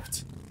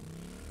left.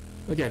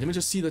 Okay, let me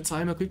just see the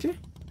timer quickly.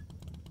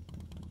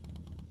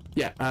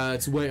 Yeah,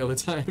 it's way over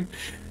time.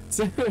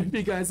 So if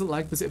you guys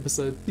like this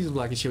episode, please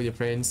like and share with your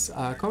friends.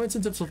 Comments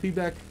and tips for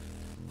feedback.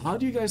 How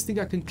do you guys think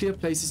I can clear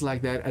places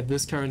like that at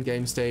this current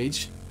game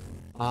stage?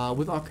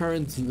 With our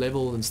current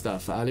level and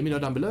stuff. Let me know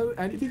down below.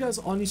 And if you guys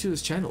are new to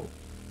this channel,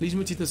 please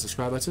remember to hit the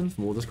subscribe button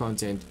for more of this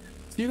content.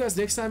 See you guys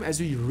next time as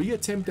we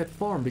re-attempt that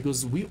farm,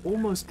 because we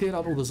almost cleared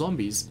out all the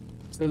zombies.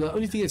 So the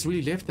only thing that's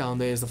really left down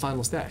there is the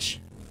final stash.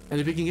 And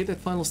if we can get that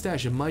final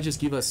stash, it might just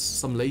give us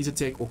some laser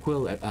tech or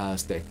quill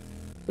stack.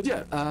 But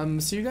yeah,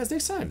 see you guys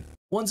next time.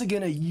 Once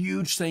again, a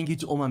huge thank you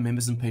to all my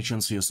members and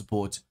patrons for your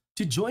support.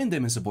 To join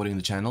them in supporting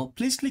the channel,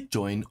 please click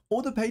join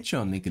or the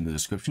Patreon link in the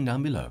description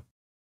down below.